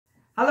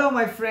Hello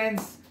my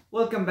friends,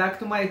 welcome back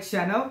to my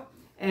channel,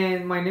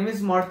 and my name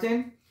is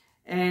Martin,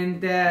 and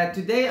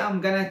today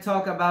I'm gonna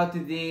talk about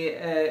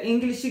the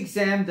English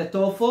exam, the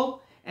TOEFL,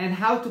 and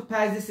how to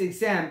pass this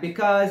exam,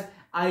 because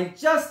I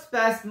just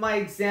passed my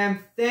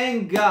exam,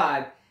 thank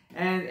God,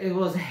 and it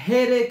was a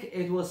headache,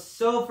 it was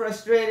so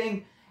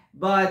frustrating,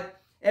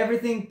 but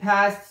everything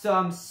passed, so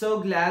I'm so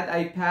glad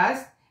I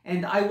passed,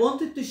 and I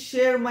wanted to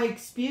share my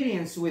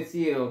experience with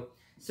you,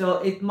 so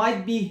it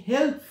might be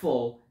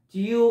helpful to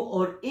you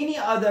or any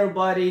other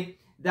body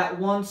that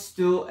wants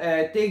to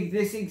take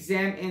this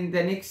exam in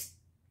the next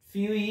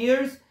few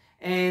years,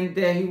 and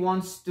he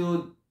wants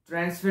to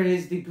transfer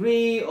his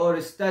degree or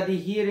study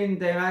here in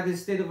the United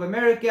States of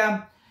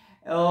America,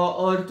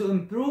 or to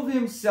improve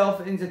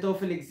himself in the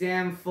TOEFL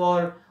exam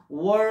for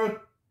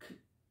work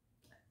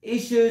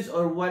issues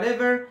or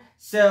whatever.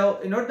 So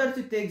in order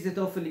to take the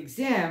TOEFL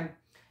exam,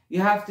 you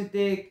have to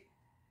take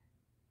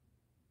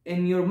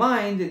in your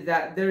mind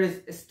that there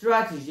is a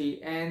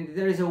strategy and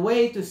there is a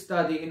way to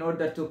study in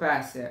order to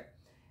pass it.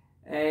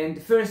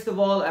 And first of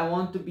all, I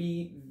want to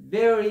be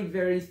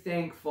very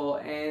thankful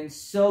and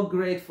so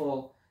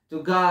grateful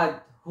to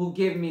God who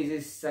gave me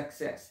this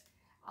success.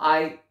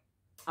 I'm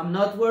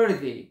not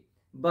worthy,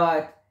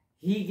 but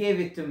He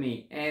gave it to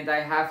me, and I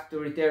have to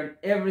return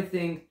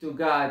everything to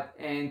God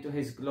and to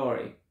His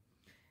glory.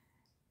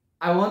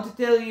 I want to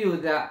tell you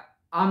that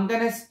I'm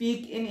gonna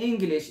speak in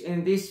English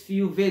in these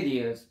few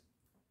videos.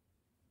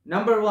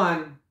 Number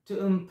one,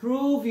 to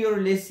improve your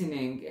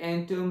listening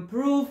and to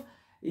improve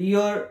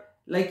your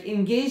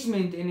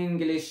engagement in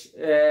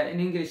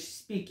English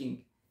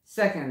speaking.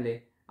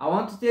 Secondly, I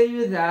want to tell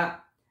you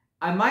that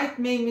I might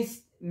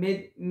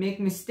make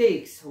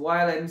mistakes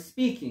while I'm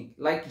speaking,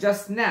 like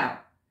just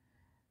now,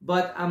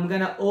 but I'm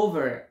gonna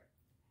over it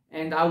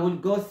and I will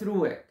go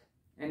through it,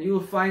 and you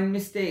will find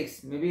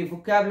mistakes, maybe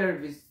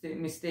vocabulary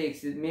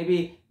mistakes,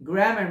 maybe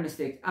grammar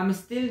mistakes. I'm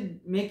still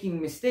making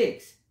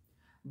mistakes,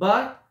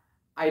 but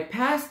I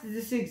passed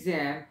this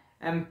exam.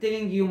 I'm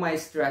telling you my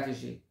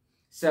strategy.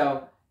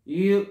 So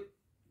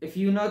if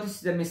you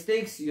notice the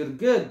mistakes, you're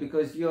good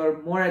because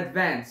you're more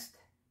advanced,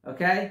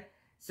 okay?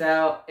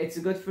 So it's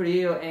good for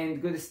you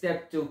and good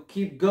step to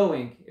keep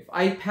going. If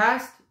I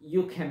passed,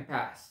 you can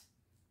pass.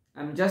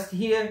 I'm just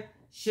here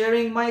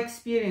sharing my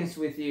experience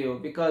with you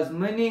because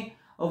many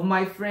of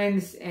my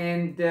friends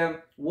and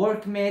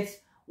workmates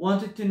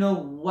wanted to know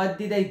what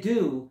did I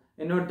do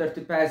in order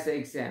to pass the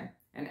exam.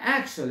 And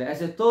actually,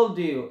 as I told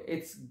you,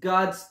 it's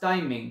God's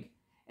timing.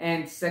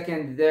 And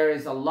second, there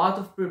is a lot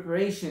of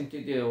preparation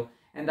to do.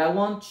 And I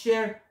want to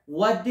share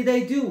what did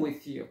I do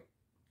with you.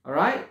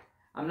 Alright?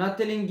 I'm not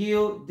telling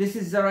you this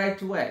is the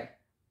right way.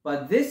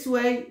 But this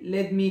way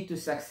led me to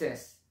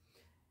success.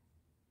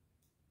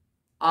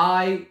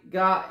 I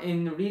got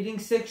in reading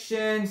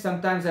section,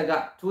 sometimes I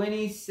got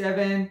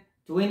 27,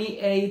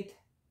 28,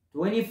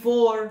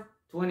 24,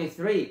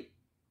 23.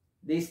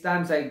 These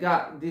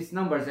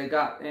numbers I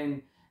got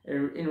in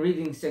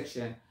reading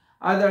section.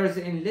 Others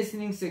in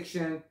listening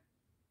section,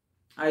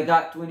 I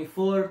got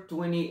 24,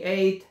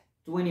 28,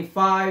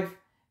 25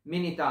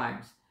 many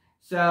times.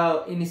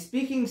 So in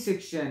speaking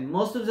section,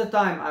 most of the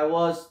time I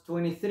was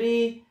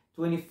 23,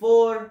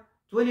 24,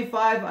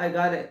 25, I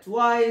got it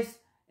twice,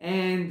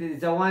 and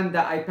the one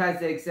that I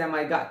passed the exam,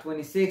 I got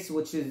 26,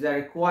 which is the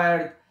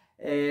required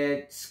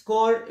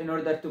score in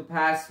order to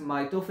pass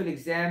my TOEFL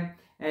exam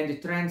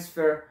and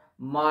transfer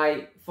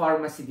my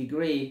pharmacy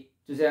degree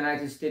to the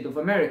United States of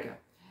America.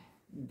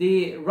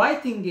 The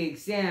writing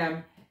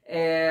exam,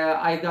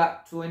 I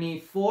got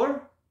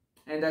 24,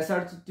 and I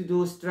started to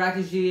do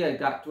strategy. I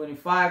got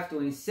 25,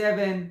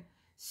 27.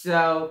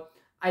 So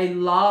I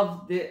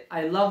loved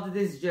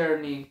this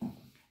journey.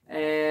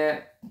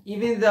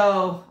 Even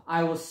though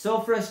I was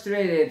so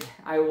frustrated,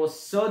 I was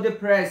so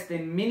depressed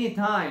and many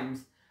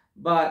times,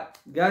 but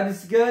God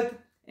is good,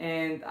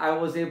 and I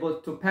was able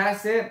to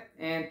pass it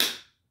and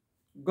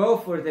go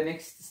for the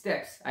next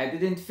steps. I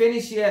didn't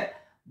finish yet,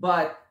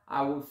 but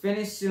I will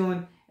finish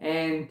soon,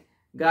 and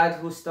God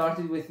who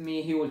started with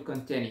me, He will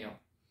continue.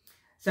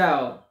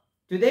 So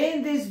today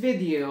in this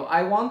video,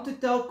 I want to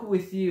talk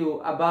with you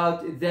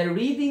about the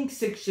reading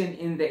section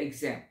in the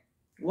exam.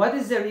 What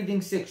is the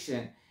reading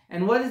section?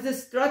 And what is the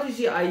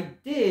strategy I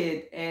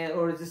did,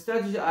 or the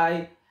strategy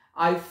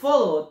I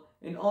followed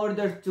in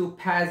order to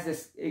pass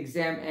this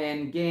exam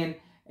and gain.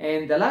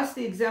 And the last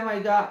exam I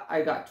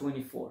got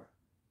 24.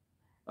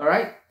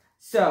 Alright,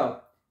 so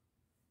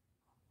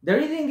the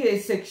reading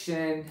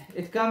section,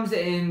 it comes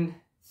in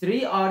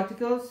 3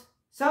 articles,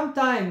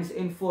 sometimes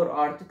in 4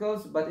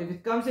 articles, but if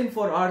it comes in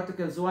 4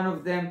 articles, one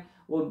of them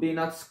will be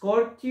not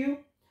scored to you,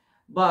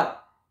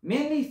 but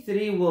mainly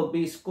 3 will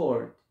be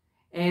scored.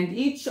 And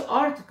each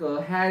article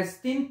has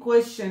 10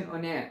 questions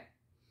on it,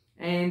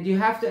 and you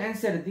have to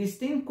answer these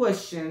 10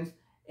 questions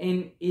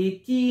in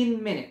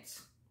 18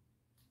 minutes.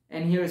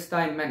 And here is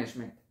time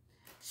management.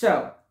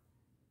 So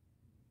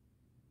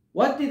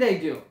what did I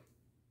do?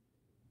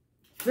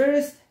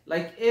 First,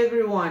 like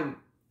everyone,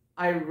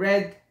 I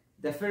read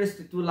the first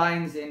 2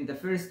 lines in the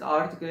first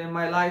article in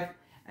my life,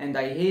 and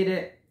I hate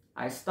it.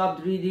 I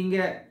stopped reading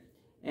it,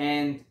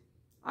 and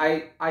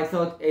I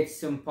thought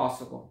it's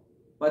impossible,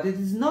 but it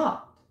is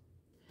not,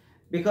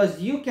 because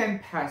you can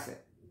pass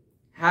it.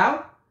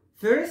 How?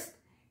 First,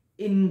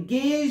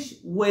 engage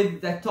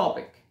with the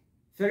topic.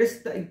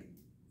 First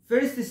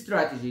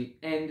strategy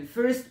and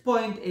first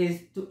point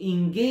is to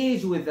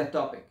engage with the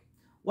topic.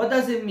 What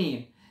does it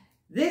mean?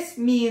 This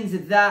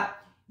means that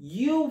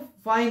you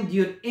find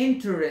your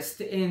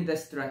interest in the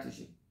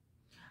strategy.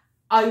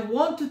 I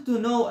wanted to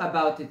know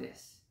about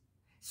this.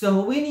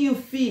 So when you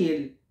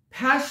feel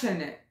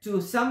passionate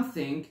to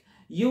something,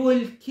 you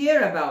will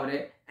care about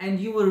it and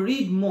you will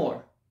read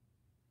more.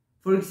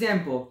 For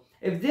example,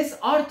 if this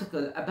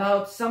article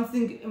about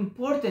something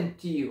important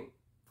to you,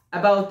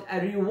 about a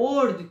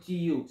reward to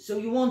you, so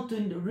you want to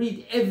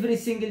read every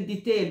single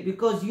detail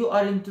because you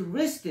are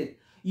interested,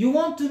 you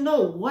want to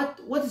know what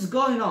is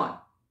going on.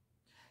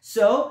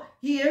 So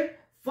here,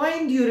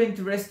 find your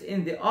interest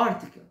in the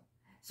article.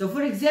 So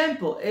for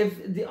example,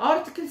 if the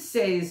article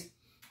says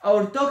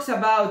or talks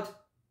about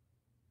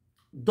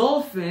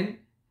dolphin,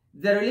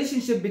 the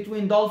relationship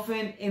between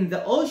dolphin in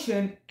the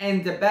ocean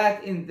and the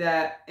bat in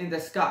the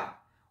sky,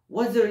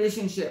 what's the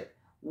relationship?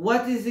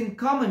 What is in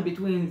common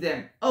between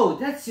them? Oh,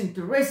 that's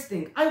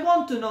interesting. I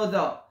want to know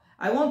that.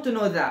 I want to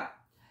know that.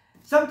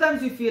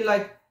 Sometimes you feel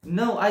like,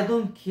 no, I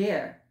don't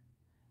care.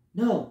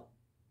 No.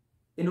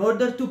 In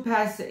order to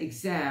pass the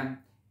exam,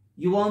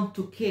 you want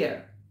to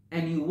care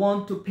and you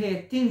want to pay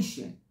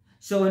attention.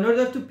 So in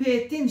order to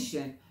pay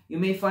attention, you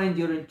may find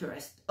your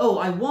interest. Oh,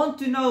 I want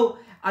to know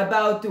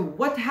about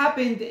what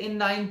happened in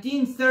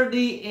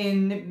 1930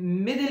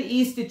 in Middle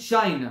East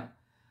China.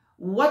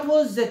 What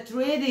was the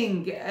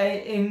trading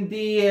in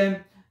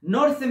the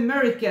North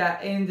America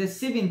in the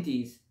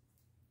 70s?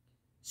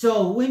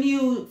 So when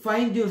you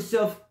find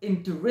yourself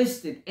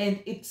interested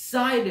and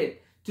excited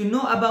to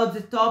know about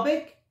the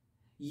topic,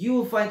 you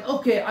will find,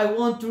 okay, I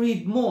want to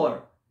read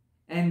more.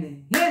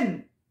 And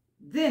then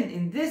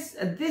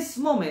at this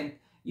moment,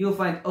 you'll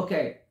find,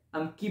 okay,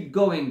 I'm keep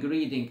going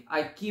reading.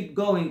 I keep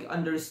going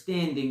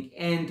understanding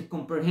and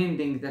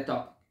comprehending the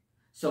topic.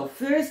 So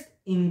first,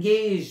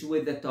 engage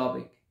with the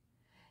topic.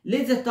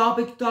 Let the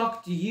topic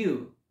talk to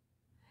you.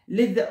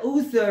 Let the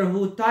author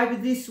who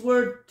typed this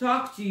word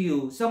talk to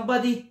you.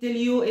 Somebody tell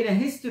you in a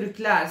history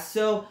class,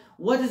 so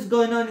what is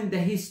going on in the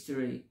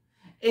history?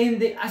 In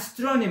the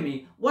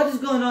astronomy, what is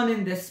going on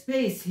in the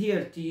space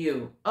here to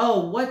you?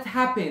 Oh, what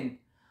happened?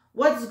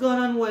 What's going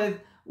on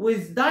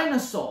with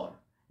dinosaur?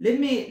 Let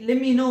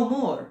me know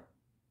more.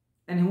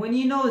 And when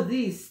you know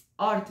these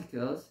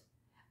articles,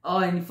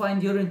 and you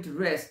find your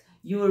interest,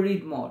 you will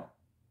read more.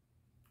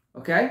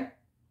 Okay?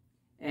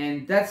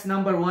 And that's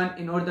number one,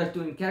 in order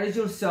to encourage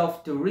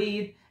yourself to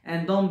read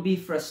and don't be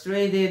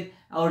frustrated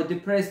or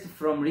depressed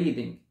from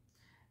reading.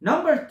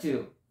 Number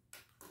two,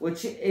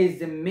 which is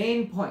the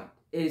main point,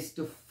 is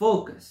to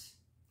focus.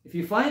 If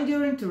you find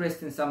your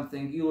interest in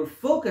something, you will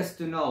focus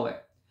to know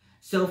it.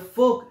 So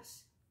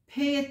focus,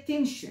 pay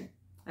attention.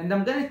 And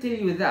I'm going to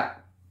tell you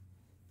that.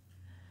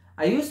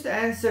 I used to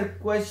answer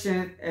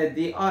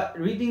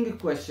reading a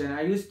question.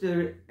 I used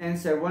to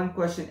answer one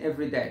question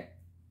every day.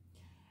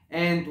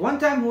 And one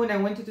time when I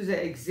went to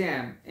the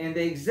exam, in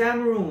the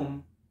exam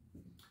room,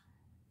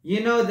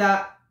 you know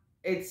that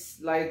it's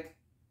like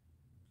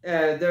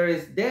there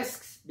is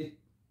desks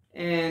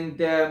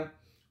and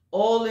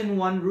all in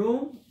one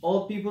room,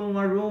 all people in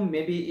one room,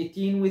 maybe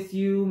 18 with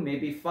you,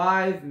 maybe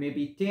 5,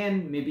 maybe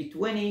 10, maybe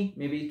 20,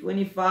 maybe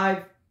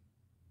 25,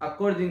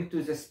 according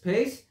to the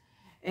space,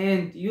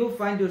 and you'll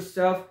find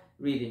yourself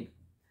reading.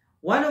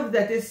 One of the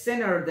test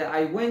center that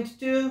I went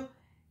to,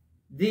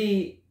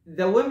 the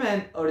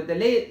woman or the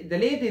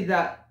lady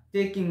that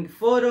taking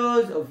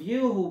photos of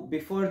you who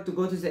before to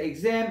go to the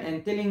exam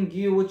and telling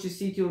you which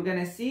seat you're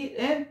gonna sit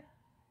in,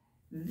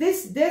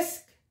 this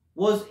desk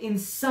was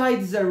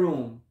inside the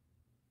room.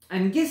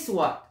 And guess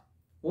what?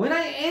 When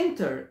I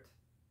entered,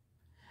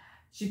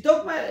 she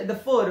took the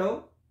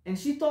photo and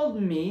she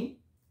told me,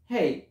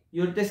 hey,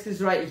 your desk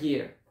is right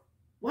here.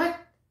 What?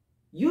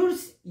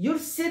 You're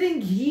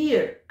sitting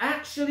here.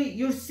 Actually,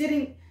 you're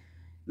sitting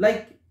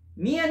like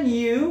me and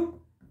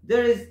you.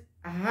 There is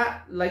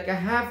like a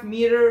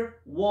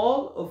half-meter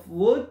wall of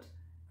wood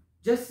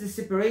just to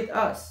separate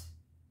us.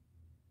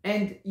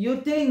 And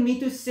you're telling me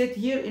to sit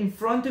here in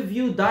front of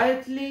you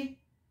directly,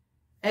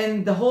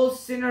 and the whole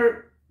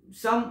center,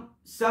 some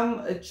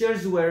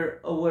chairs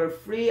were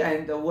free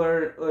and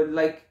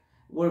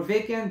were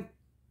vacant.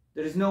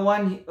 There is no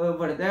one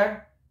over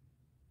there.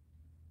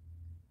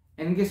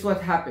 And guess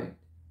what happened?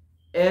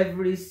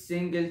 Every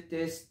single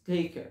test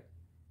taker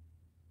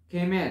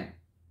came in,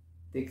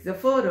 take the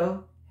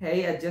photo,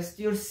 hey, adjust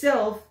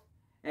yourself,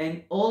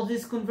 and all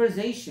this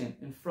conversation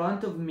in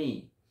front of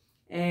me.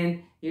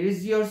 And here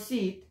is your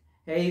seat.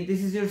 Hey,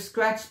 this is your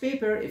scratch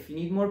paper. If you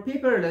need more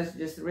paper, let's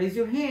just raise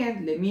your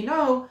hand, let me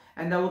know,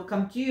 and I will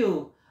come to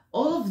you.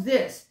 All of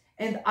this,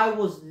 and I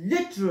was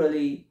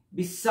literally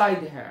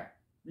beside her,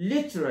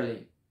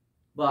 literally.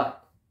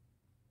 But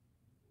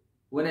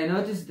when I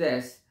noticed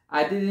this,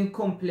 I didn't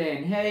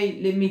complain. Hey,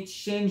 let me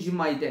change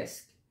my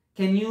desk.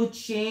 Can you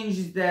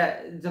change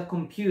the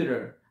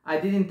computer? I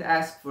didn't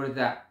ask for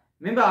that.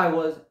 Remember,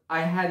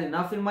 I had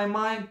enough in my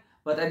mind,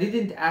 but I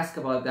didn't ask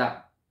about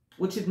that,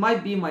 which it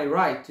might be my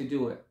right to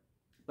do it.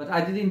 But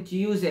I didn't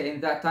use it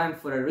in that time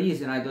for a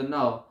reason, I don't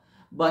know.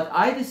 But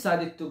I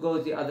decided to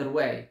go the other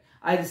way.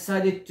 I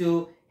decided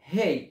to,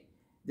 hey,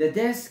 the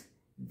desk,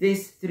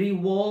 these three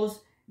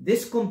walls,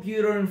 this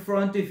computer in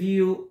front of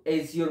you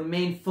is your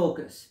main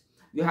focus.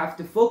 You have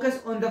to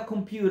focus on the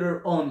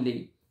computer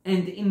only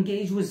and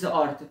engage with the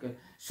article.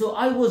 So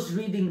I was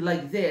reading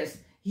like this.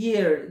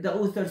 Here, the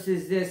author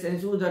says this and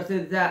the author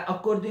says that,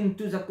 according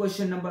to the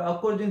question number,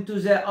 according to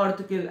the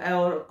article,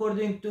 or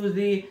according to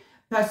the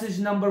passage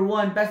number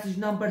 1, passage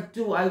number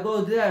 2. I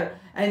go there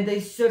and I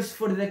search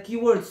for the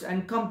keywords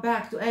and come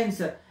back to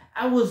answer.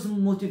 I was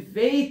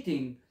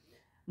motivated,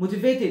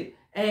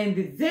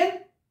 and then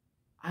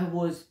I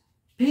was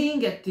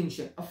paying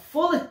attention, a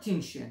full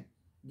attention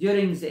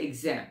during the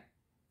exam,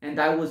 and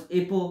I was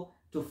able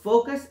to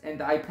focus,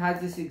 and I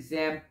passed this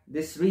exam,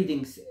 the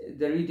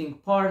reading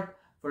part,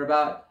 for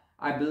about,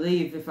 I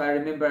believe, if I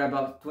remember,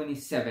 about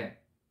 27.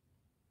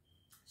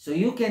 So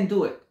you can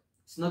do it.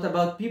 It's not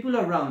about people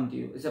around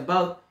you. It's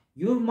about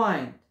your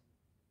mind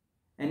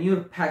and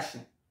your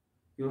passion.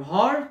 Your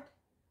heart,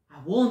 I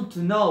want to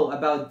know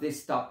about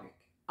this topic.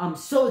 I'm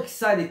so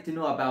excited to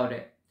know about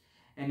it.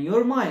 And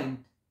your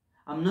mind,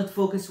 I'm not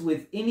focused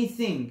with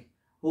anything.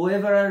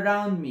 Whoever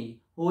around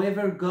me,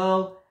 whoever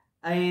go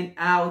and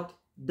out,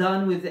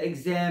 done with the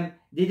exam,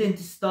 didn't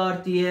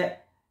start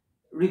yet,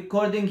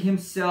 recording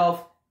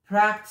himself,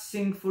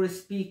 practicing for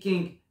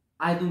speaking.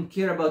 I don't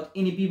care about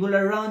any people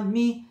around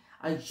me.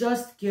 I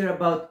just care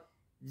about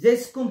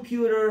this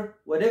computer,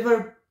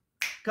 whatever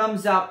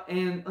comes up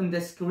and on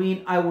the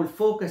screen, I will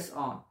focus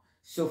on.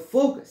 So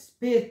focus,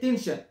 pay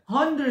attention,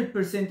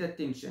 100%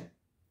 attention.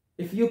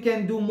 If you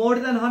can do more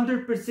than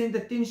 100%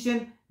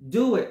 attention,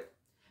 do it.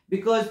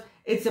 Because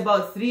it's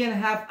about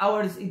 3.5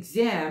 hours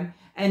exam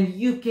and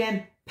you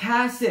can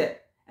pass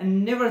it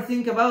and never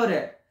think about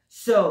it.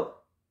 So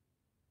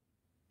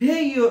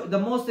pay the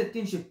most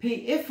attention,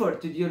 pay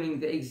effort during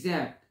the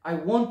exam. I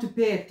want to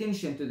pay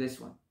attention to this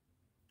one.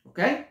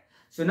 Okay?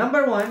 So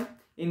number 1,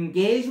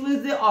 engage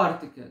with the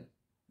article.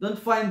 Don't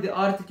find the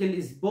article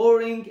is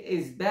boring,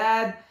 is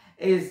bad,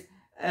 is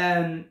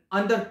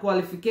under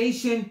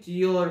qualification to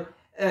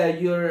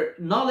your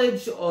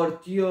knowledge or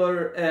to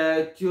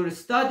your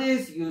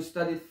studies. You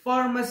studied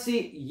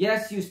pharmacy.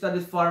 Yes, you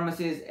studied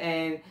pharmacies,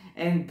 and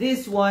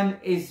this one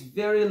is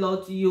very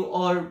low to you,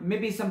 or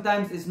maybe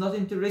sometimes it's not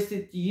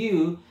interested to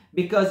you,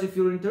 because if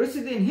you're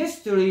interested in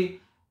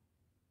history,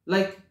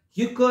 like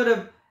you could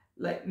have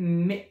like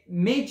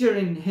major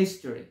in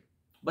history,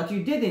 but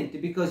you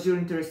didn't because you're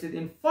interested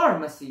in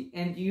pharmacy,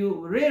 and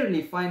you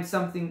rarely find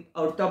something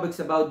or topics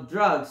about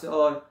drugs,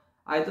 or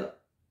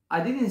I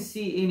didn't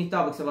see any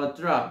topics about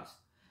drugs.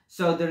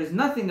 So there is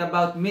nothing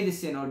about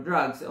medicine or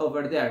drugs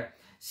over there.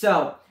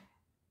 So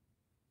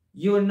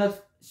you're not,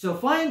 so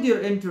find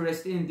your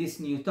interest in this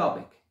new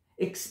topic.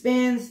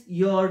 Expands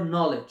your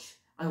knowledge.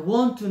 I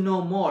want to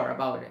know more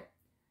about it.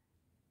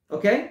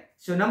 Okay?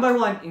 So number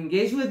 1,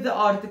 engage with the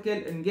article,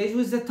 engage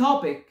with the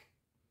topic.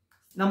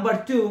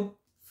 Number 2,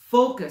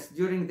 focus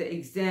during the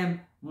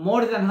exam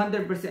more than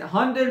 100%.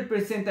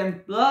 100%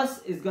 and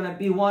plus is going to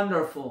be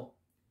wonderful.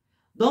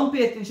 Don't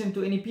pay attention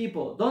to any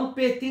people. Don't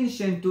pay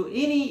attention to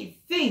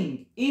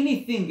anything.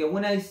 Anything. And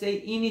when I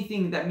say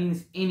anything, that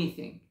means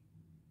anything.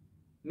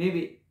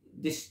 Maybe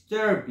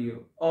disturb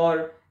you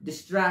or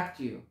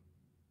distract you.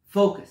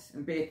 Focus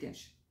and pay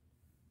attention.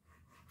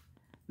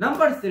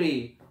 Number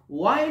 3,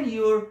 while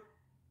you're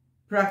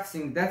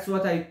practicing, that's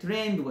what I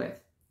trained with.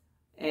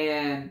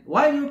 And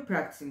while you're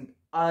practicing,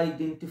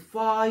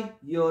 identify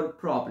your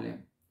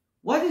problem.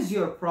 What is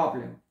your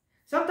problem?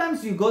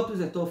 Sometimes you go to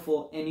the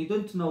TOEFL and you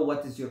don't know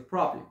what is your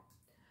problem.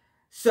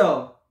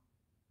 So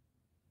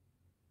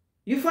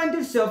you find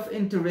yourself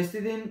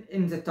interested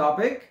in the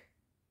topic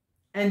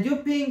and you're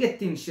paying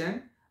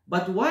attention,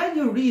 but while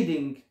you're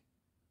reading,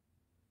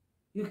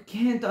 you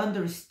can't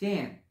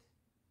understand.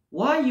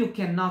 Why you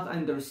cannot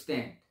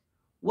understand?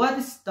 What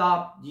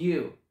stopped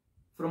you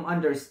from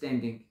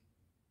understanding?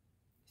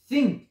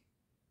 Think.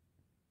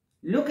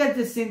 Look at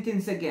the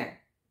sentence again.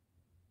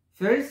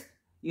 First,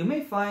 you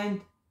may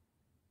find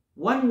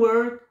one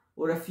word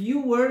or a few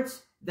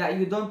words that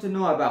you don't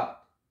know about.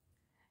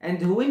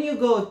 And when you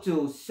go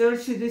to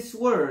search this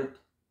word,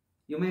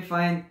 you may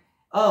find,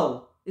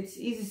 oh, it's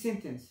easy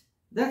sentence.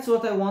 That's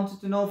what I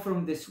wanted to know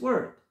from this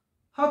word.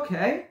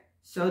 Okay,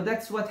 so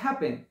that's what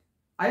happened.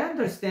 I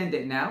understand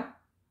it now.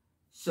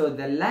 So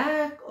the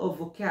lack of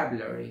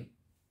vocabulary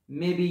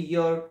may be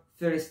your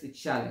first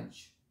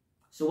challenge.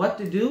 So what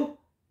to do?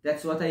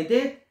 That's what I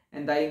did,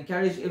 and I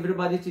encourage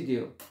everybody to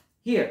do.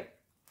 Here,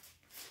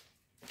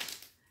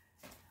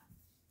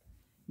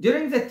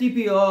 during the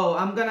TPO,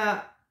 I'm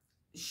gonna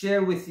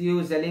share with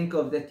you the link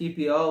of the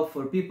TPO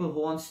for people who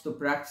wants to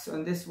practice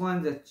on this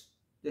one,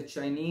 the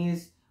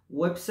Chinese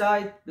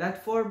website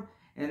platform,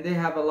 and they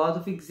have a lot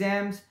of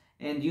exams,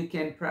 and you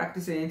can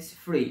practice, and it's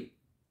free.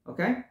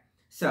 Okay,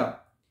 so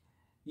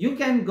you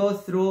can go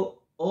through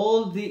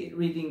all the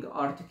reading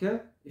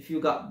article if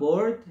you got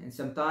bored and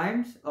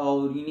sometimes,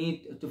 or you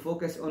need to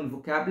focus on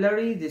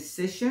vocabulary this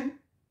session,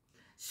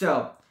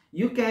 so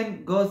you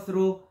can go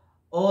through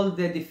all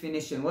the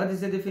definition. What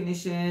is the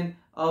definition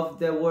of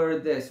the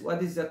word this?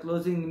 What is the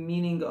closing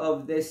meaning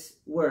of this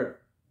word?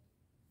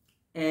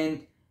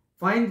 And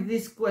find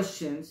these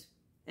questions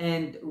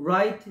and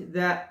write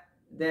the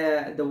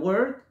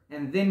word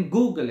and then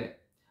Google it.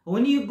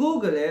 When you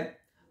Google it,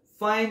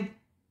 find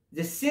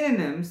the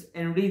synonyms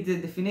and read the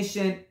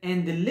definition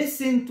and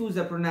listen to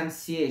the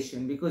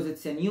pronunciation, because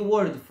it's a new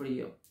word for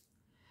you.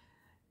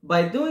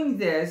 By doing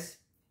this,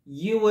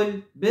 you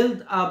will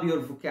build up your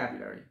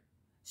vocabulary.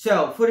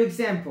 So, for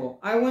example,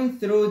 I went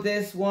through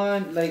this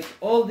one, like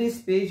all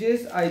these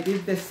pages, I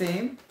did the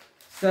same.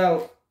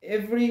 So,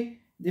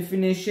 every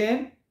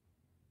definition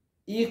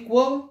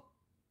equal,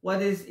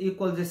 what is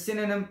equal the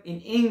synonym in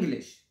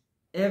English?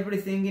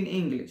 Everything in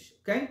English,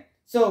 okay?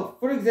 So,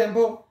 for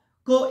example,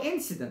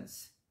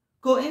 coincidence.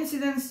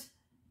 Coincidence,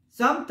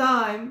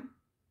 sometime,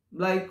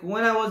 like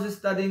when I was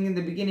studying in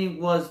the beginning,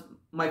 was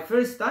my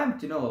first time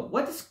to know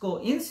what is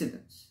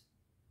coincidence.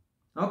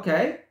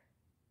 Okay,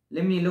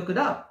 let me look it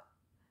up.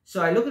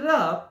 So I looked it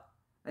up.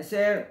 I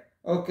said,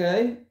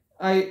 okay,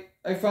 I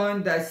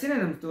found that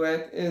synonym to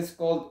it is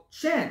called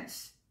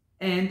chance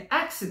and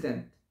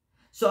accident.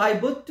 So I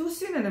put two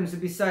synonyms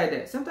beside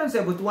it. Sometimes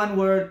I put one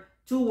word,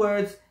 two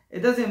words,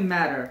 it doesn't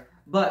matter,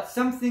 but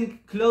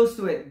something close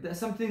to it,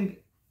 something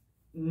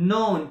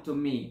known to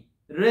me,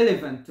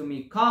 relevant to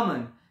me,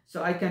 common,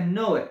 so I can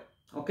know it.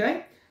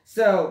 Okay,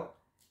 so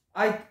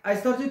I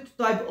started to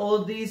type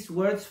all these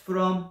words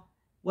from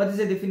what is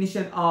the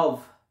definition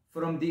of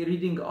from the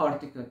reading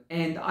article,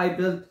 and I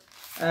built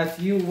a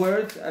few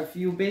words, a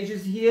few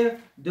pages here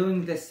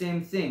doing the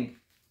same thing.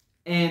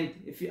 And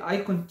if I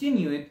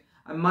continue it,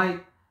 I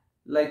might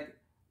like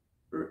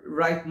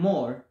write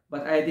more,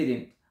 but I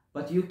didn't.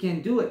 But you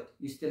can do it.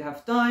 You still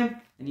have time,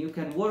 and you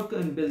can work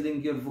on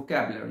building your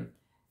vocabulary.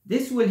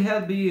 This will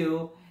help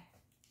you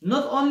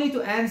not only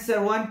to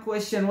answer one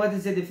question, what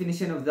is the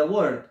definition of the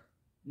word?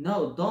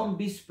 No, don't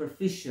be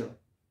superficial.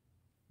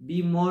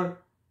 Be more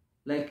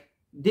like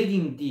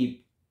digging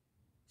deep.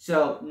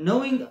 So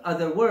knowing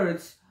other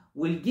words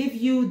will give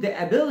you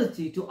the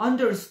ability to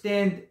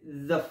understand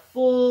the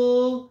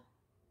full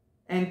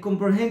and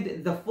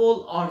comprehend the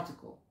full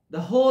article, the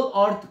whole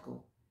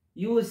article.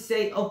 You will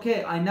say,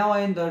 okay, now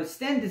I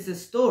understand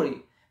this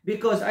story,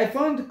 because I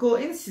found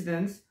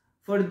coincidence.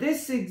 For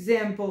this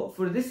example,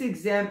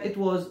 it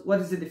was,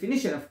 what is the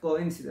definition of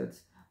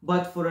coincidence?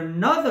 But for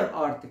another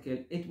article,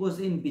 it was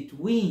in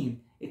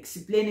between,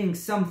 explaining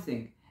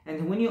something.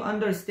 And when you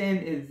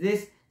understand if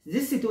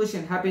this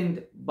situation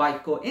happened by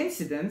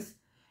coincidence,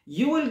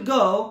 you will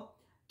go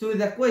to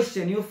the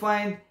question, you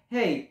find,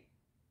 hey,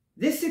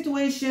 this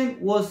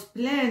situation was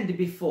planned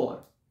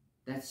before.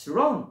 That's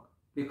wrong,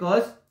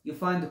 because you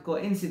find a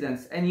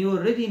coincidence, and you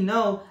already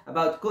know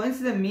about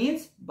coincidence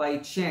means by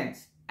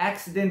chance,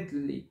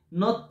 accidentally,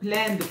 not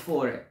planned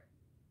for it.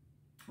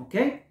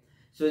 Okay,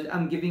 so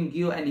I'm giving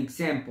you an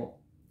example.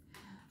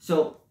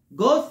 So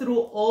go through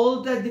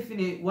all the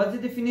definition, what's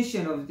the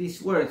definition of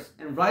these words,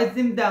 and write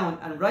them down,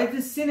 and write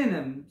the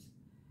synonyms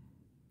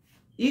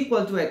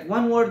equal to it,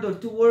 one word or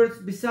two words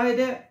beside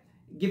it,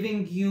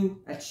 giving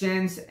you a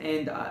chance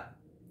and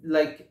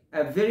like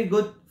a very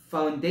good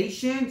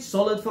foundation,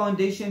 solid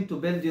foundation to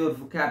build your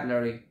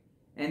vocabulary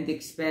and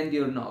expand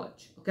your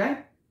knowledge. Okay,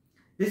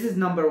 this is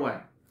number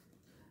one.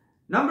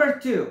 Number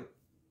two,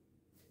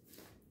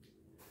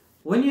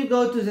 when you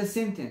go to the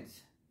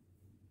sentence,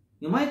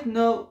 you might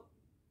know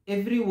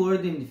every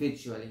word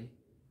individually,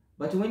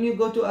 but when you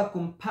go to a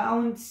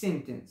compound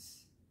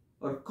sentence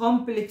or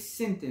complex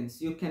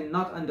sentence, you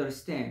cannot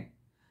understand.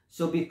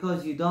 So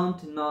because you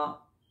don't know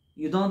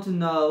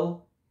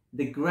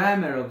the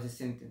grammar of the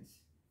sentence,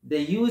 the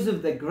use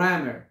of the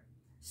grammar.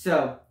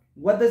 So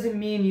what does it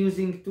mean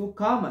using two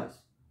commas?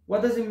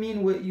 What does it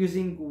mean with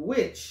using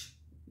which?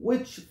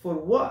 Which for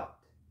what?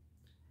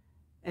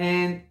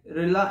 And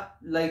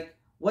like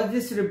what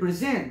this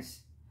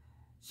represents.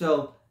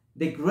 So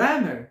the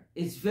grammar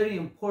is very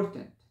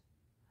important.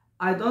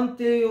 I don't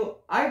tell you,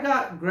 I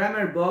got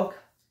grammar book,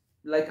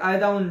 like I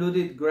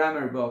downloaded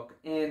grammar book,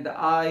 and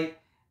I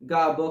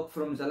got a book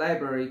from the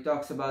library,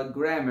 talks about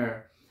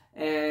grammar,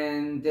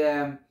 and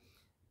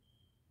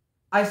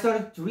I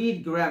started to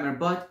read grammar,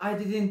 but I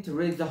didn't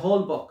read the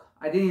whole book.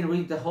 I didn't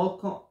read the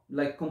whole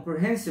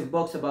comprehensive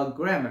books about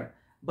grammar.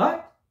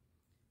 But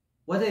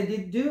what I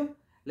did do,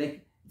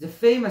 like the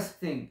famous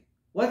thing.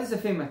 What is the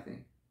famous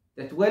thing?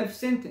 The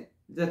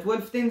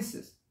 12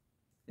 tenses.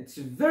 It's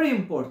very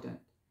important.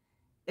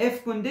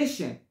 If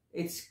condition,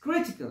 it's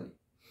critical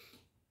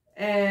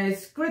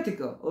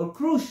or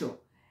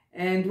crucial.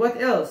 And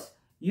what else?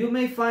 You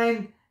may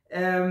find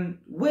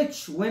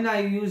which, when I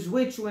use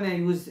which, when I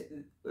use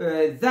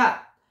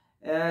that.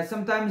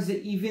 Sometimes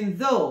even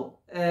though,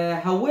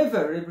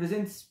 however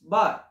represents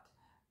but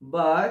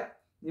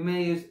you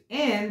may use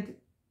and,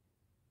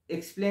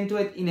 explain to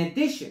it in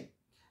addition.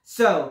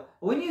 So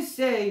when you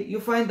say you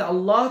find a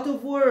lot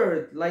of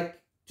words,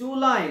 like 2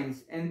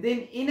 lines, and then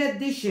in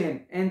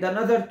addition and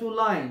another 2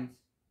 lines.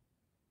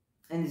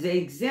 And the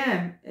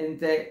exam, in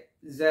the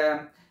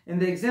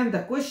exam,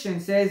 the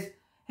question says,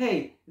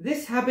 hey,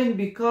 this happened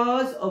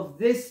because of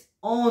this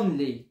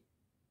only.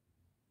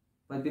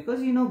 But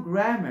because you know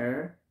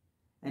grammar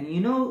and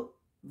you know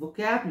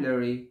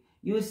vocabulary,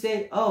 you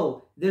say,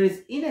 oh, there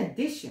is in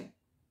addition.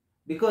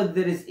 Because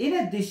there is in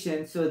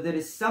addition, so there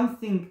is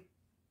something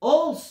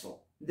also.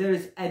 There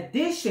is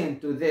addition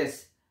to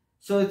this.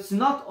 So it's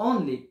not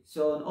only.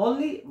 So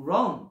only,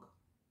 wrong.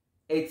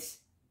 It's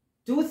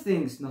 2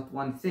 things, not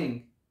 1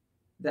 thing,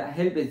 that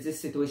helped this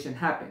situation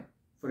happen,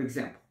 for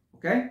example.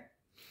 Okay?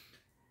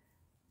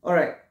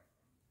 Alright.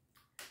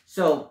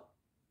 So,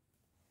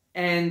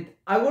 and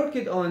I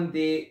worked on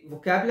the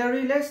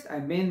vocabulary list. I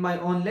made my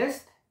own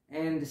list.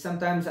 And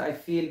sometimes I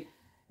feel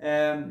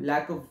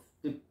lack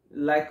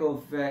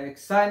of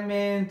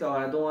excitement, or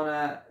I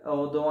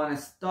don't wanna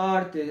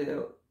start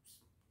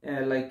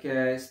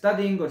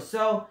studying or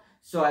so.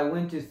 So I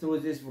went through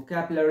this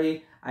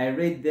vocabulary. I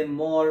read them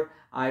more.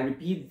 I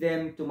repeat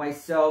them to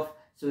myself.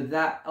 So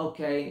that,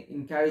 okay,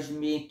 encouraged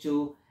me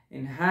to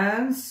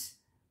enhance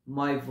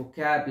my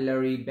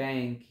vocabulary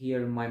bank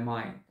here in my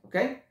mind,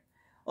 okay?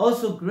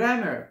 Also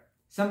grammar.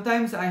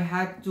 Sometimes I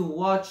had to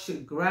watch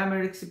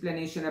grammar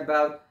explanation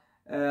about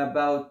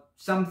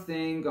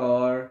something,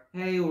 or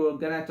hey, we're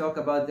gonna talk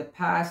about the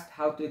past,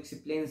 how to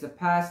explain the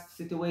past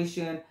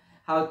situation,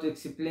 how to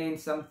explain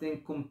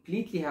something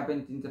completely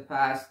happened in the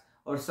past,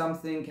 or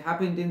something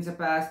happened in the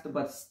past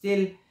but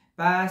still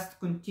past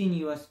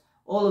continuous.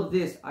 All of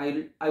this,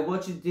 I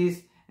watched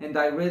this and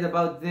I read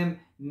about them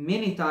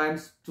many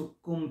times to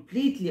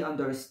completely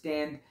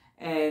understand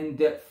and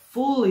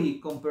fully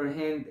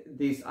comprehend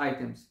these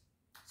items.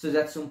 So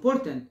that's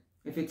important.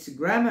 If it's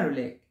grammar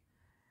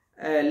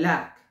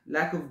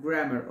lack of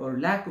grammar or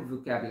lack of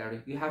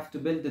vocabulary, you have to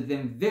build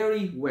them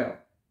very well.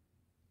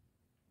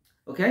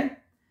 Okay?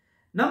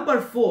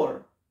 Number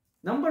four,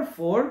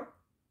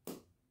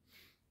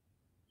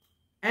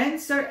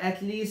 answer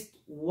at least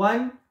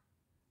 1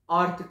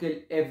 article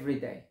every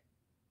day.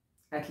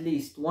 At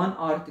least 1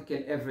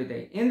 article every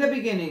day. In the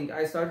beginning,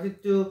 I start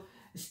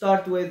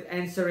with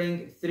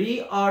answering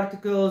 3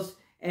 articles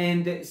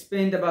and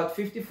spend about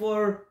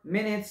 54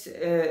 minutes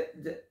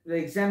the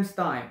exam's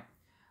time.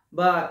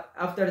 But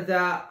after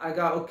that, I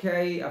got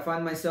okay. I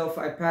found myself,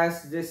 I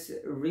passed this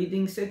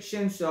reading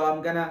section, so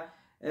I'm gonna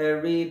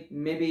read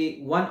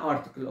maybe 1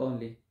 article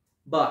only.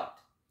 But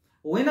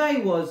when I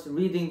was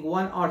reading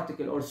 1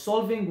 article or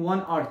solving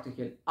 1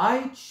 article,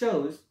 I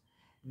chose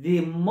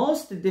the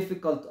most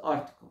difficult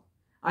article.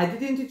 I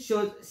didn't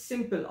choose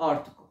simple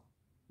article,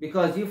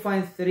 because you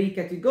find 3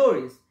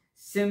 categories: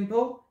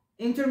 simple,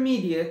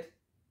 intermediate,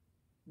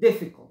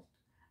 difficult.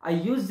 I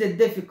used the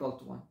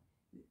difficult one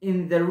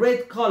in the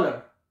red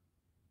color,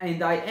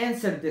 and I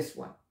answered this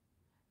one,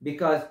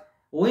 because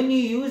when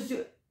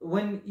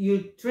you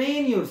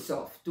train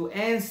yourself to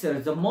answer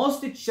the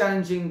most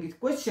challenging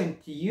question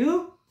to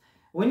you,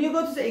 when you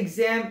go to the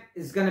exam,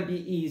 it's gonna be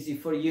easy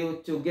for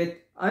you to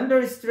get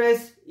under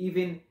stress,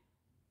 even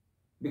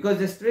because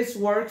the stress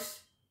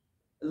works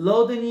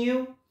load on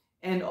you,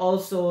 and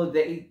also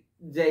the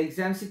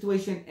exam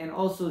situation, and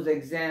also the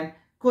exam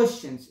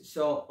questions.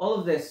 So all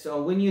of this.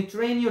 So when you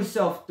train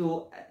yourself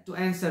to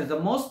answer the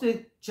most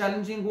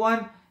challenging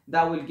one,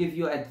 that will give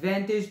you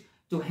advantage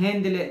to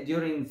handle it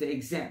during the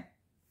exam.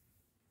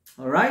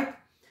 All right.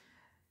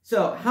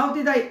 So how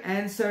did I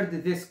answer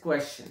this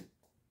question?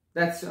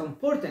 That's an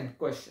important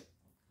question.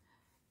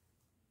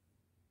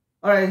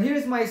 All right,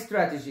 here's my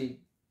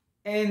strategy.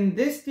 In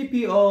this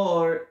TPO,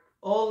 or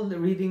all the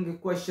reading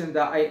question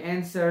that I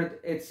answered,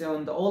 it's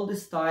on the old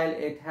style.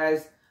 It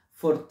has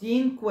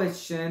 14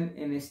 questions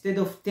instead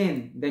of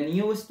 10. The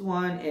newest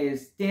one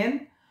is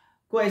 10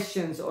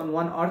 questions on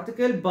 1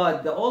 article,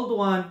 but the old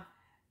one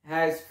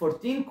has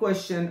 14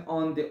 questions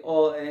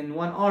in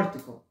 1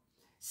 article.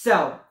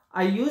 So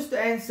I used to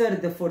answer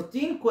the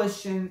 14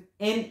 questions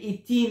in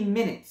 18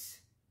 minutes.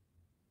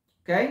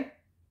 Okay,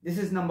 this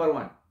is number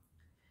 1.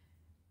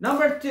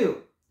 Number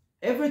 2,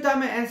 every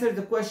time I answer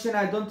the question,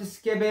 I don't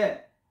skip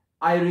it.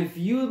 I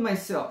review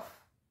myself.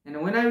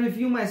 And when I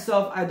review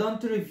myself, I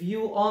don't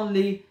review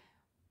only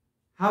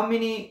how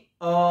many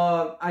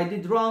I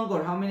did wrong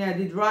or how many I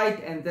did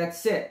right, and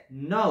that's it.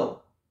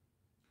 No.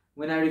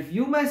 When I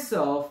review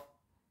myself,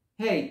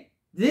 hey,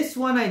 this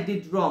one I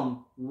did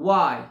wrong.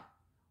 Why?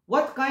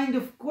 What kind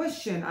of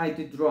question I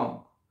did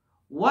wrong?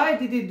 Why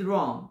did it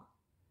wrong?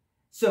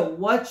 So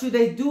what should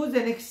I do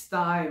the next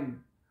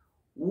time?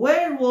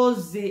 Where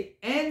was the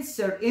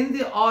answer in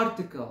the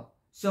article?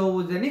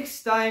 So the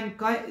next time,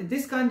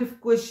 this kind of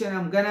question,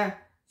 I'm gonna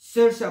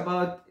search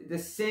about the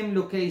same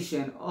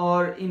location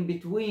or in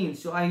between.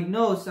 So I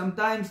know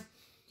sometimes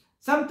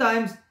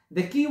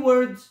the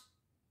keywords,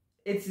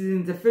 it's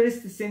in the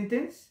first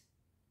sentence,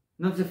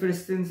 not the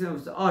first sentence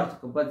of the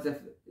article, but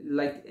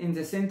like in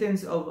the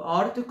sentence of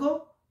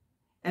article.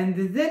 And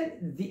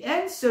then the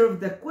answer of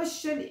the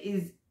question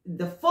is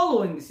the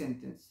following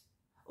sentence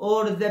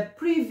or the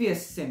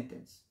previous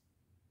sentence.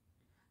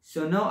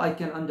 So now I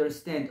can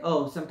understand,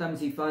 oh, sometimes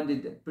he found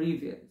it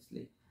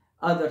previously,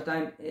 other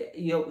time,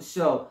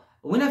 so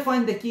when I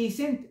find the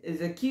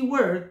key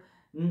word,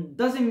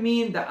 doesn't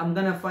mean that I'm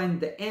gonna find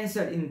the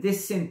answer in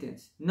this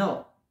sentence.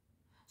 No.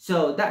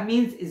 So that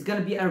means it's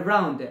gonna be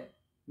around it.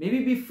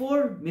 Maybe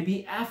before,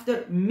 maybe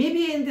after,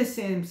 maybe in the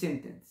same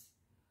sentence.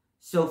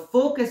 So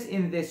focus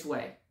in this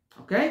way,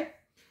 okay?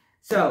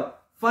 So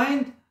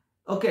find,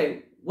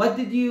 okay, what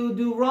did you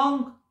do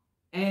wrong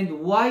and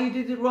why you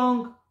did it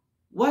wrong?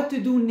 What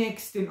to do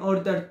next in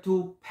order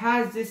to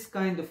pass this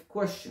kind of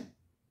question.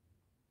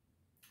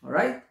 All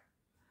right?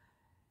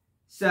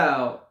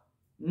 So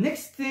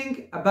next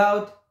thing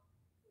about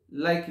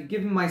like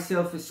giving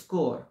myself a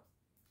score.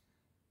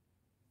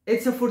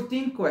 It's a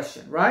 14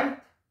 question, right?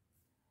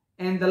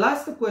 And the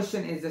last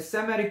question is a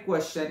summary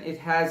question. It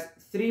has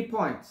 3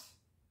 points.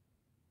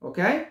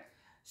 Okay?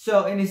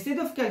 So instead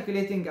of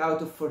calculating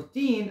out of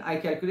 14, I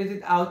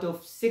calculated out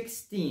of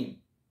 16.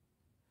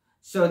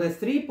 So the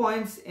 3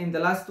 points in the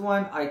last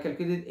one, I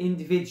calculated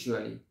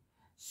individually.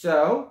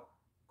 So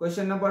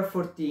question number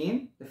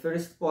 14, the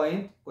first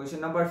point.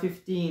 Question number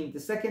 15, the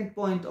second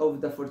point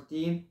of the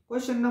 14.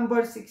 Question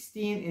number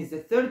 16 is the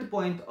third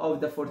point of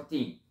the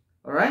 14.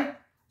 All right?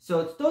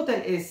 So total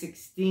is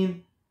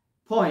 16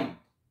 points.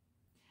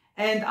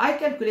 And I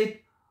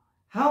calculate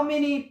how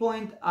many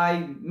points I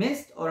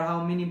missed or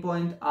how many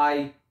points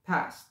I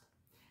passed.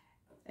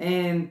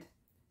 And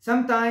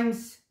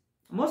sometimes,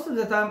 most of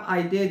the time,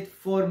 I did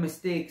 4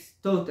 mistakes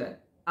total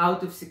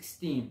out of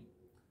 16.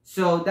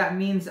 So that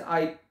means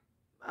I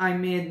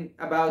made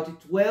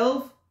about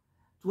 12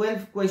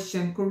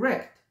 questions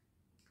correct.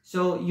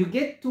 So you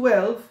get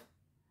 12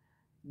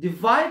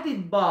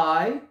 divided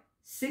by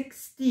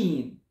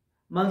 16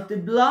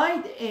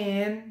 multiplied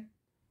in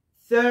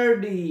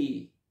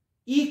 30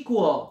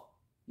 equal,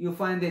 you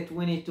find it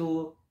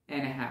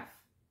 22.5.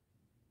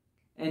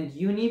 And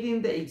you need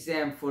in the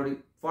exam, for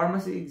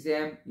pharmacy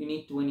exam, you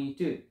need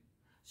 22.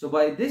 So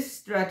by this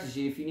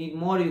strategy, if you need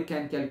more, you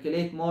can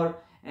calculate more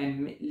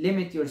and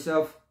limit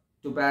yourself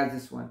to pass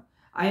this one.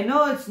 I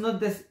know it's not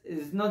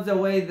the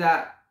way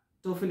that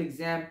TOEFL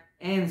exam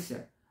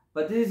answer,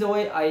 but this is the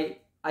way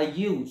I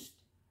used,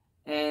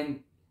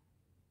 and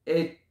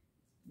it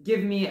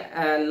give me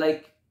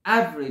like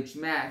average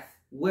math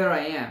where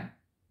I am.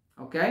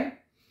 Okay,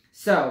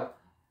 so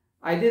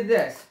I did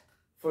this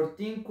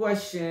 14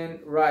 question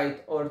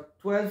right or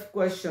 12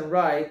 question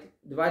right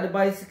divided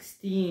by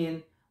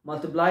 16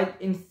 multiplied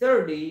in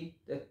 30,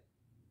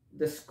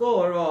 the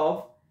score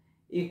of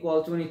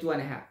equal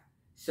 22.5.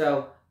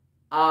 So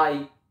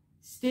I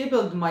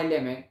stabled my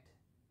limit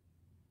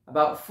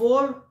about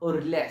 4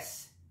 or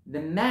less.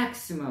 The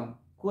maximum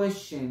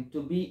question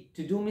to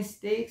do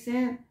mistakes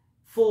in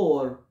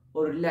 4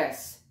 or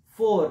less.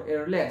 4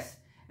 or less.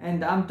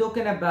 And I'm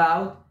talking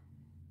about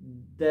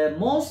the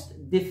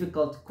most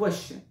difficult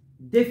question.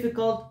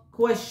 Difficult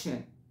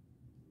question.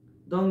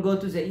 Don't go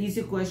to the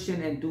easy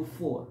question and do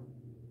 4.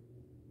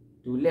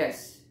 Do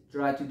less.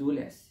 Try to do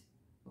less.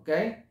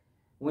 Okay?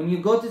 When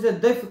you go to the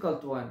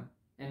difficult one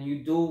and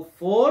you do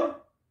 4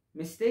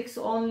 mistakes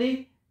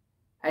only,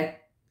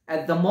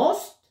 at the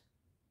most,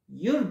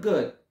 you're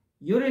good.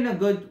 You're in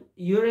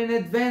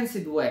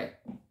advanced way.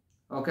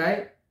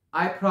 Okay?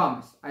 I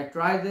promise. I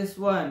tried this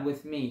one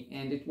with me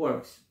and it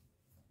works.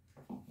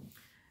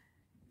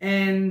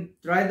 And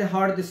try the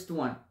hardest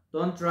one.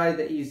 Don't try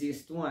the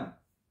easiest one.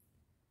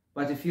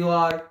 But if you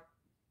are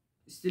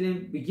still a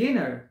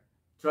beginner,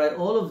 try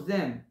all of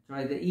them.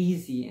 Try the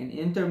easy and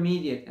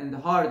intermediate and the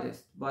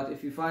hardest. But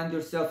if you find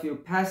yourself you're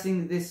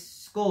passing this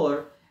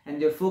score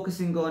and you're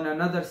focusing on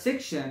another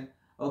section,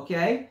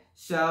 okay?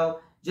 So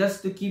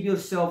just to keep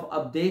yourself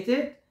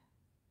updated,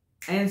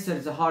 answer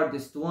the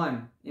hardest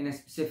one in a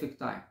specific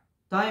time.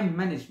 Time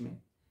management.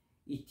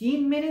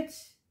 18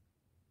 minutes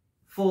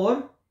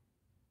for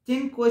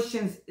 10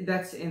 questions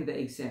that's in the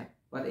exam.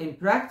 But in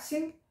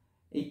practicing,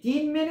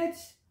 18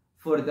 minutes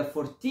for the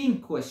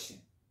 14 question.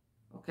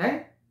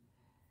 Okay?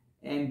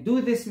 And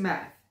do this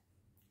math.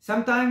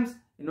 Sometimes,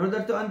 in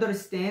order to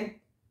understand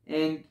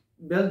and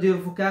build your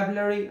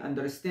vocabulary,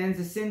 understand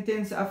the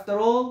sentence after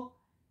all,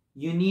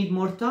 you need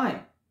more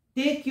time.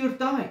 Take your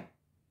time.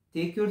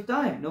 Take your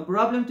time. No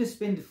problem to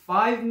spend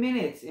 5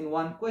 minutes in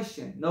one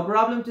question. No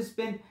problem to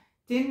spend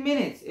 10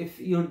 minutes if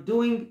you're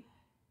doing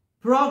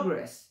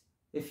progress,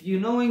 if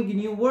you're knowing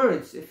new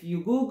words, if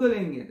you're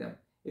Googling them,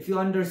 if you're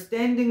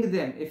understanding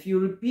them, if you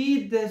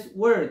repeat this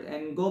word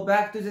and go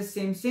back to the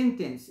same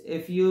sentence,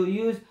 if you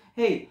use,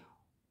 hey,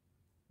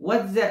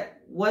 what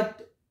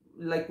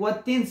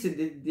tense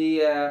did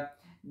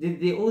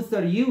the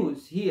author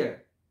use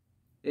here?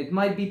 It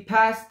might be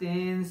past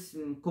tense,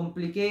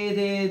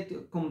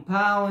 complicated,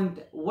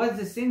 compound. What's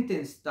the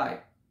sentence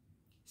type?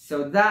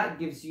 So that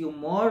gives you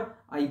more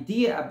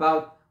idea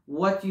about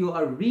what you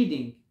are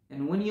reading.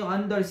 And when you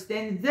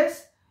understand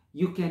this,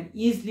 you can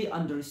easily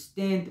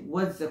understand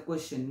what the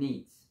question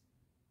needs.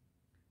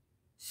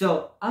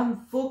 So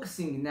I'm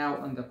focusing now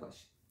on the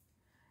question.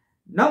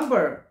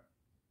 Number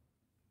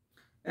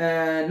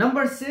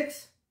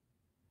 6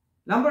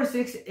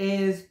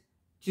 is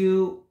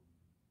to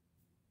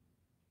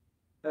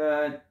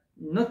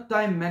not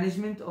time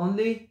management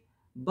only,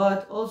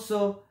 but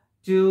also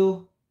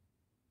to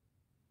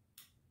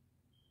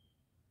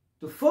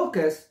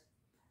focus.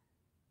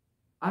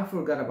 I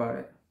forgot about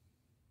it.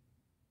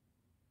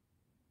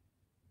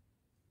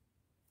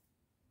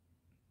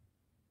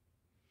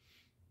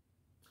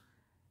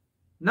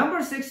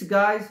 Number 6,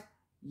 guys,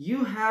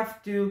 you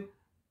have to,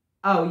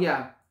 oh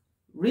yeah,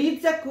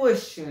 read the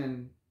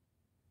question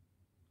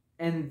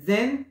and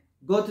then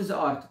go to the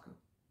article.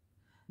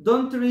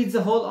 Don't read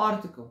the whole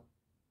article.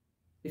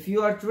 If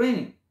you are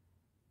training,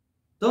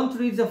 don't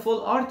read the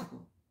full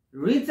article.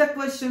 Read the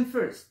question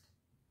first.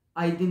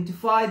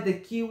 Identify the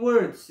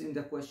keywords in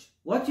the question.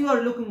 What you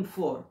are looking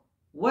for.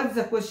 What's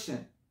the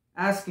question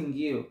asking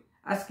you?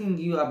 Asking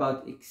you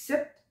about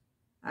except,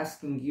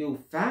 asking you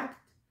fact,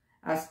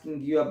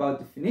 asking you about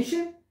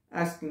definition,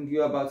 asking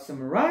you about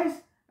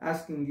summarize,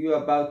 asking you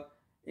about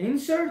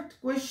insert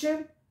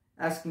question,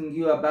 asking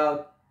you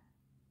about,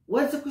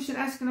 what's the question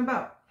asking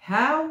about?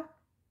 How?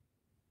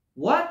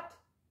 What?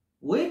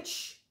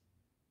 Which?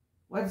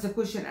 What's the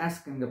question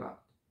asking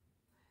about?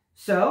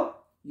 So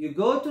you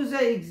go to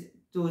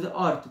the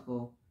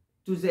article,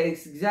 to the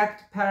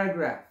exact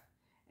paragraph,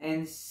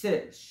 and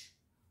search.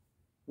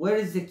 Where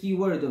is the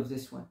keyword of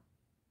this one?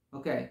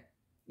 Okay.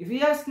 If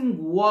you're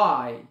asking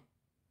why,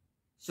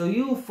 so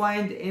you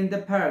find in the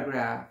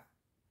paragraph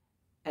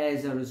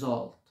as a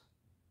result.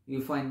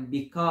 You find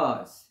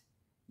because.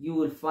 You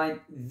will find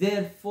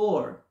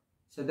therefore.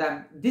 So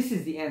that this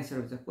is the answer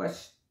of the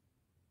question.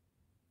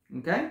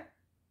 Okay?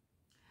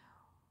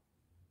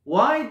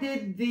 Why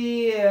did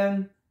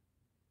the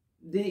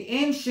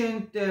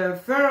ancient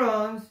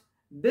pharaohs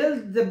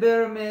build the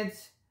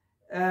pyramids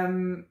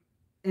in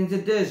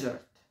the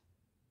desert?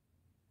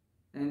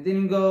 And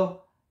then you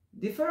go,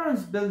 the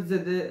pharaohs built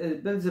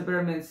the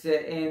pyramids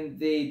in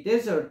the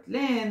desert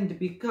land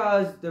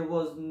because there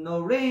was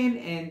no rain,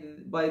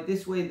 and by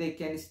this way they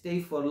can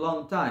stay for a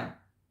long time.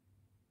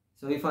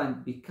 So we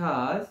find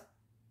because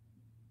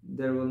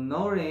there will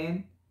no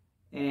rain,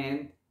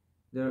 and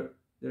there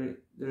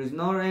is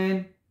no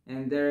rain,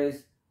 and there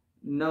is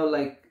no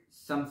like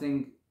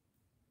something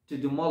to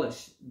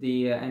demolish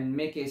the and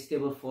make it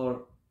stable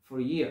for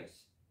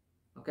years.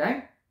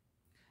 Okay,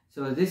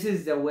 so this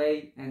is the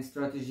way and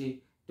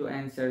strategy to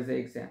answer the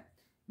exam.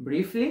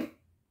 Briefly,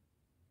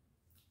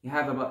 you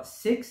have about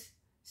 6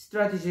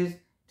 strategies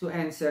to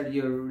answer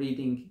your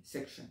reading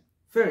section.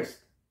 First,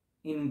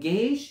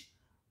 engage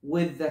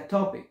with the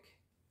topic.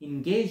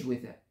 Engage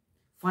with it.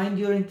 Find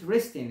your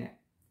interest in it.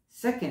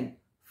 Second,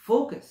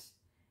 focus.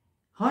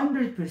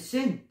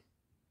 100%.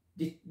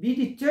 Be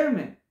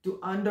determined to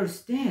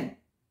understand,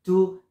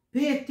 to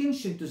pay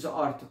attention to the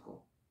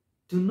article,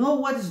 to know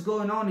what is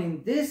going on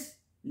in this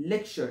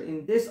lecture,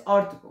 in this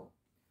article.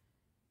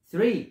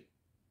 3,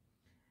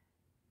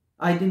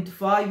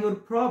 identify your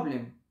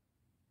problem.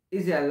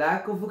 Is it a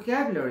lack of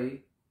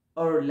vocabulary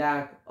or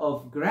lack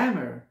of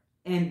grammar?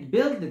 And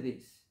build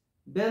this.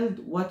 Build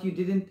what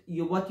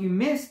you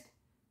missed.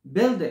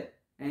 Build it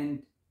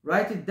and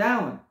write it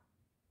down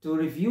to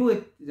review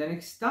it the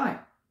next time.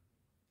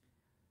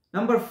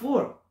 Number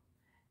 4,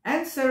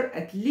 answer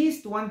at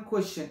least one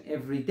question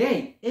every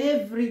day.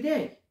 Every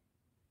day.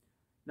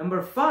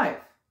 Number 5,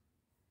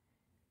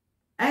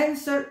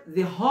 answer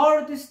the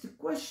hardest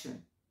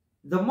question,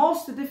 the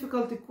most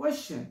difficult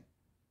question,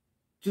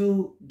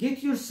 to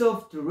get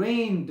yourself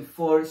trained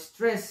for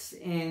stress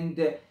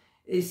and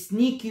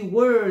sneaky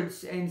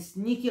words and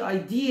sneaky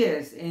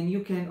ideas, and you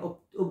can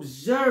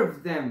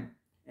observe them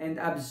and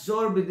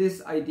absorb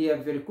this idea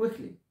very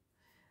quickly.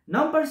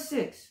 Number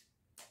 6,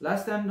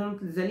 last and not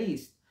the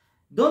least,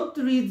 don't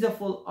read the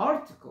full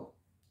article,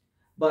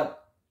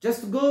 but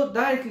just go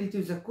directly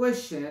to the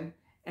question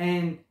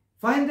and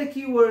find the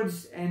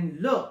keywords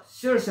and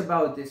search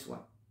about this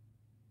one.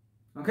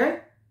 Okay?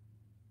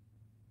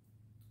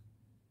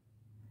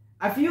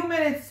 In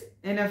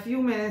a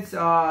few minutes,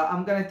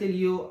 I'm gonna tell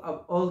you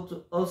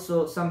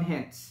also some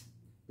hints.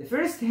 The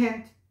first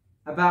hint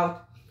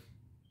about,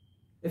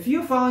 if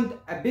you found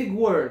a big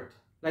word,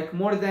 like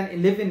more than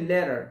 11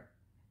 letter,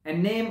 a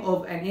name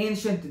of an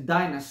ancient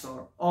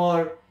dinosaur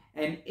or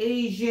an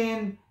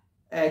Asian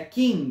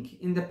king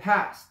in the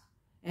past,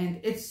 and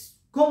it's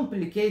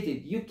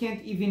complicated, you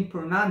can't even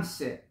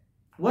pronounce it,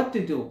 what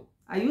to do?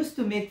 I used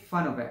to make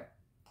fun of it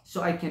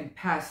so I can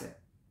pass it.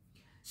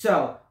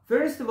 So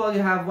first of all,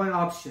 you have one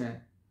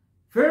option.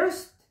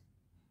 First,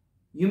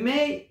 you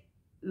may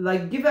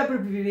like give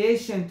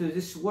abbreviation to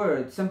this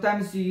word.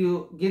 Sometimes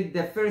you get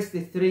the first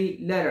 3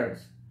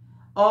 letters,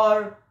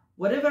 or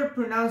whatever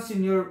pronounced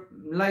in your,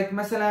 like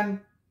masalan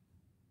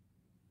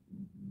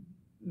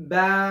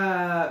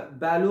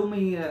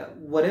balumi,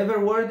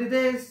 whatever word it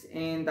is,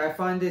 and I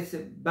find it's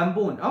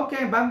bamboon.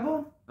 Okay,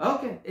 bamboon.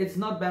 Okay, it's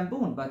not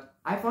bamboon, but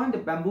I find the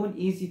bamboon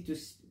easy to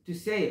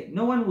say it.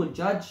 No one will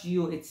judge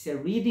you. It's a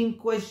reading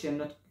question,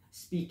 not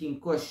speaking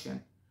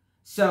question.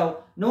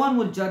 So no one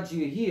will judge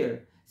you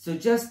here. So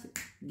just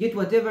get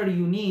whatever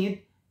you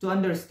need to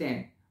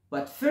understand.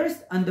 But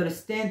first,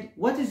 understand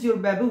what is your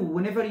babu.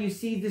 Whenever you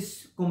see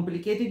this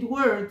complicated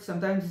word,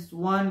 sometimes it's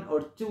 1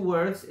 or 2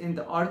 words in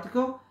the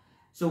article.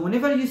 So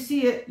whenever you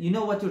see it, you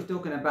know what you're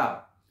talking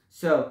about.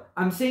 So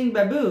I'm saying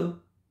babu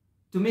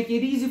to make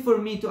it easy for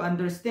me to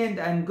understand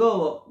and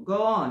go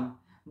on.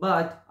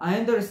 But I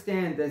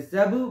understand that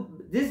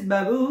this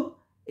babu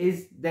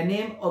is the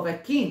name of a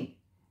king.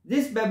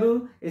 This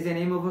babu is the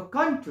name of a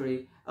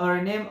country or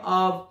a name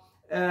of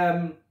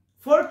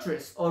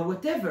fortress or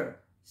whatever.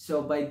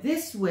 So by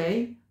this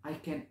way,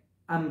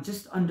 I'm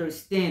just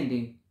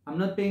understanding. I'm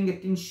not paying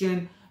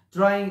attention,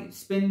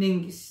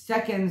 spending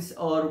seconds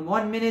or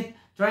 1 minute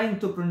trying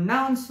to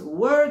pronounce a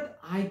word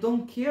I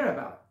don't care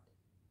about.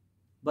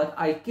 But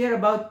I care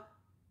about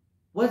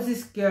what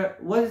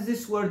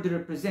this word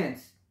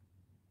represents.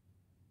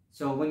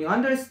 So when you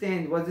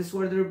understand what this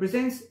word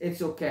represents,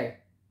 it's okay.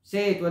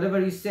 Say it, whatever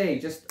you say,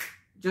 just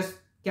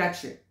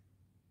catch it.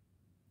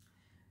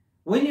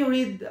 When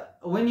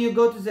you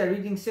go to the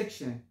reading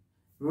section,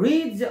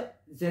 read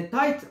the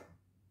title.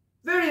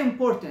 Very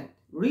important.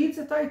 Read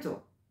the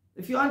title.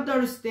 If you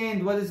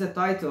understand what is the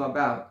title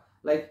about,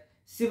 like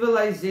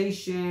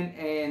civilization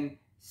in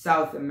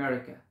South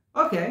America,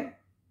 okay,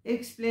 it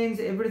explains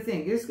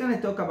everything. It's going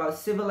to talk about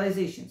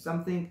civilization,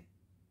 something,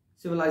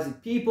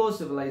 civilized people,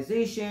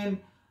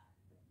 civilization,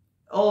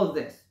 all of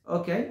this,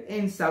 okay,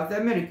 in South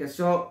America.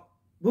 So,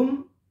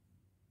 boom,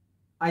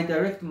 I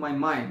direct my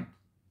mind.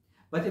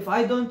 But if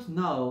I don't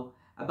know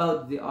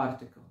about the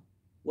article,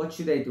 what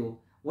should I do?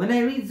 When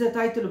I read the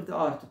title of the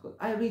article,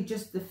 I read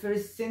just the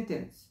first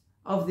sentence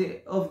of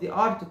the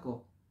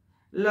article.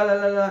 La la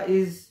la la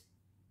is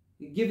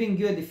giving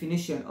you a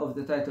definition of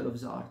the title of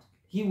the article.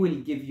 He will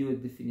give you a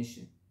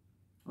definition,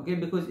 okay,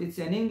 because it's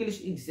an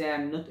English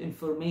exam, not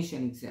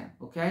information exam,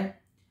 okay?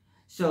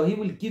 So he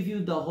will give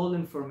you the whole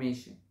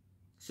information.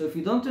 So if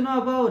you don't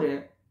know about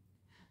it,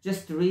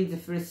 just read the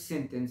first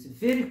sentence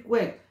very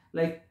quick.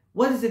 Like,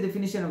 what is the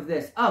definition of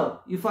this?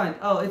 Oh, you find,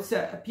 oh, it's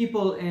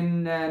people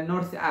in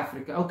North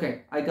Africa.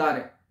 Okay, I got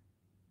it.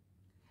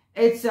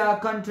 It's a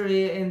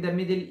country in the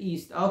Middle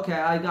East. Okay,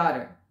 I got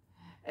it.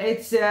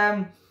 It's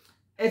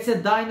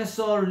a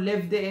dinosaur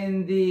lived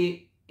in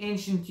the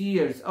ancient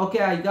years. Okay,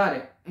 I got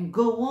it. And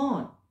go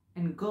on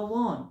and go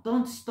on.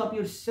 Don't stop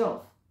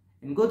yourself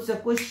and go to the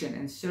question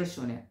and search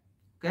on it.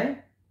 Okay?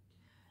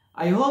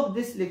 I hope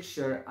this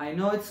lecture, I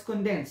know it's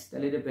condensed a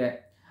little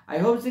bit. I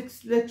hope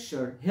this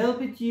lecture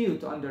helped you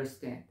to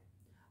understand.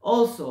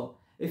 Also,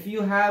 if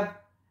you have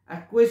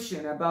a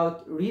question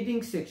about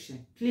reading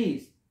section,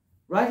 please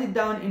write it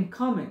down in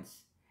comments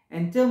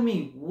and tell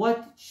me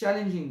what's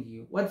challenging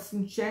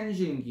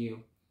you.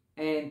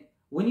 And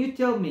when you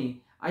tell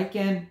me, I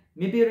can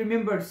maybe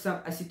remember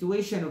a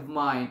situation of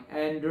mine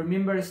and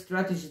remember a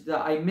strategy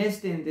that I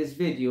missed in this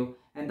video,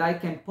 and I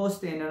can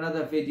post in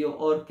another video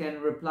or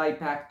can reply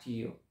back to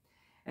you.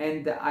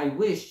 And I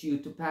wish you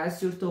to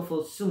pass your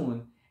TOEFL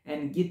soon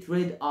and get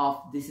rid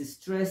of this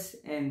stress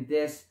and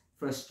this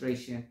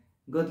frustration.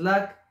 Good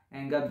luck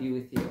and God be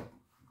with you.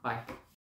 Bye.